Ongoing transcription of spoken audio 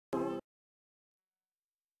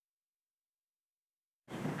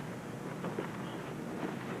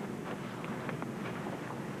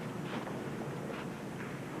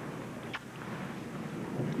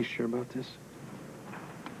You sure about this?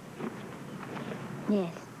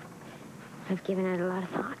 Yes. I've given it a lot of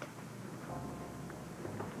thought.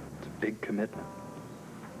 It's a big commitment.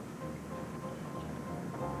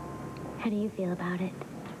 How do you feel about it?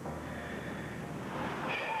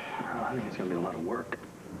 I think it's gonna be a lot of work.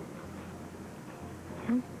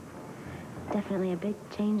 Yeah. Definitely a big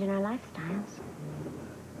change in our lifestyles.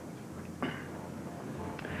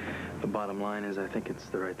 The bottom line is I think it's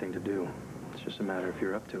the right thing to do. It's just a matter if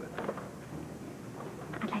you're up to it.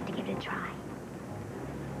 I'd like to give it a try.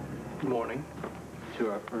 Good morning.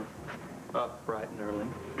 You're up bright and early.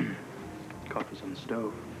 Coffee's on the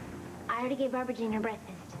stove. I already gave Barbara Jean her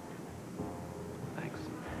breakfast. Thanks.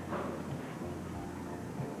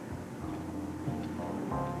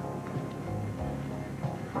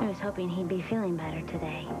 I was hoping he'd be feeling better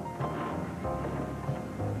today.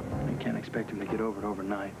 You can't expect him to get over it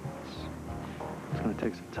overnight. It's gonna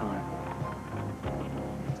take some time.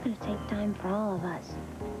 It's gonna take time for all of us.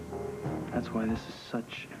 That's why this is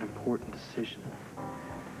such an important decision.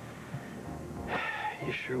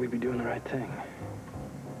 You sure we'd be doing the right thing?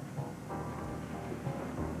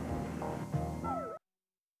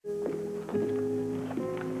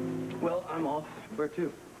 Well, I'm off. Where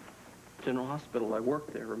to? General Hospital. I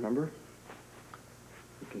work there, remember?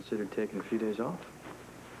 You considered taking a few days off?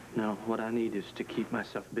 No, what I need is to keep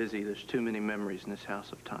myself busy. There's too many memories in this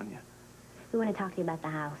house of Tanya. We want to talk to you about the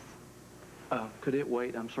house. Could it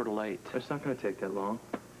wait? I'm sort of late. It's not going to take that long.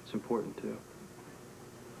 It's important, too.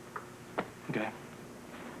 Okay.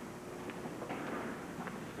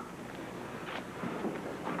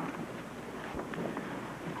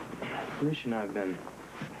 Felicia and I have been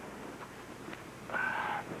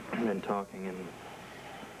talking, and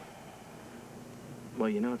well,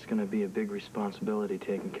 you know, it's going to be a big responsibility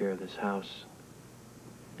taking care of this house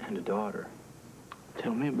and a daughter.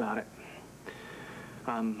 Tell me about it.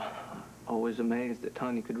 I'm always amazed that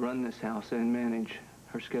Tanya could run this house and manage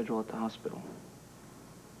her schedule at the hospital.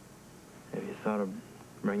 Have you thought of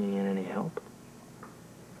bringing in any help?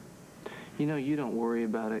 You know, you don't worry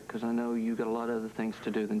about it, because I know you got a lot of other things to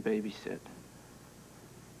do than babysit.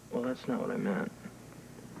 Well, that's not what I meant.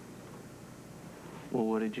 Well,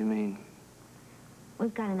 what did you mean?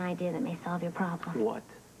 We've got an idea that may solve your problem. What?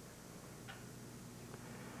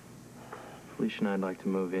 Felicia and I'd like to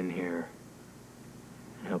move in here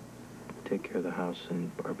and help take care of the house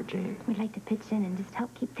and Barbara Jean. We'd like to pitch in and just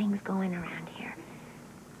help keep things going around here.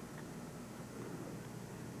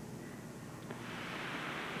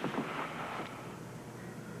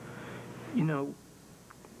 You know,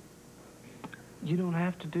 you don't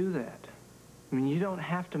have to do that. I mean, you don't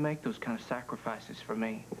have to make those kind of sacrifices for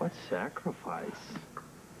me. What sacrifice?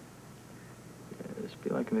 Yeah, this would be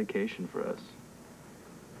like a vacation for us.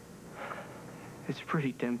 It's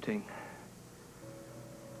pretty tempting.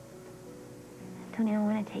 Tony, I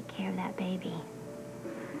want to take care of that baby.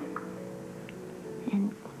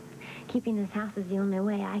 And keeping this house is the only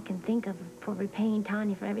way I can think of for repaying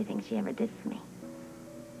Tanya for everything she ever did for me.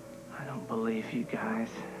 I don't believe you guys.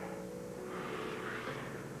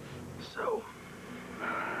 So,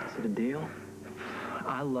 is it a deal?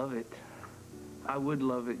 I love it. I would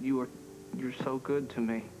love it. You're so good to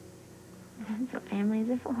me. That's what families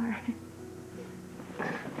are for.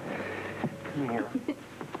 Come here.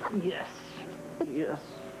 Yes. Yes.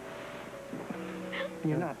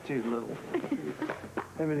 You're not too little.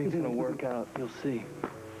 Everything's gonna work out. You'll see.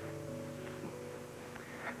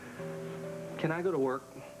 Can I go to work?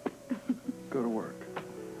 Go to work.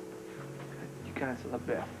 You guys are the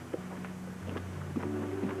best.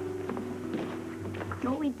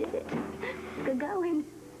 Oh, we did it. Good going.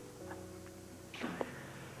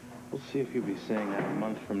 We'll see if you'll be saying that a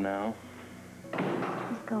month from now.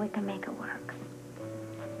 Let's go. We can make it work.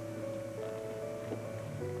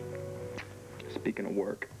 Speaking of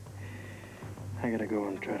work, I gotta go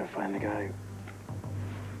and try to find the guy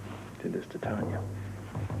who did this to Tanya.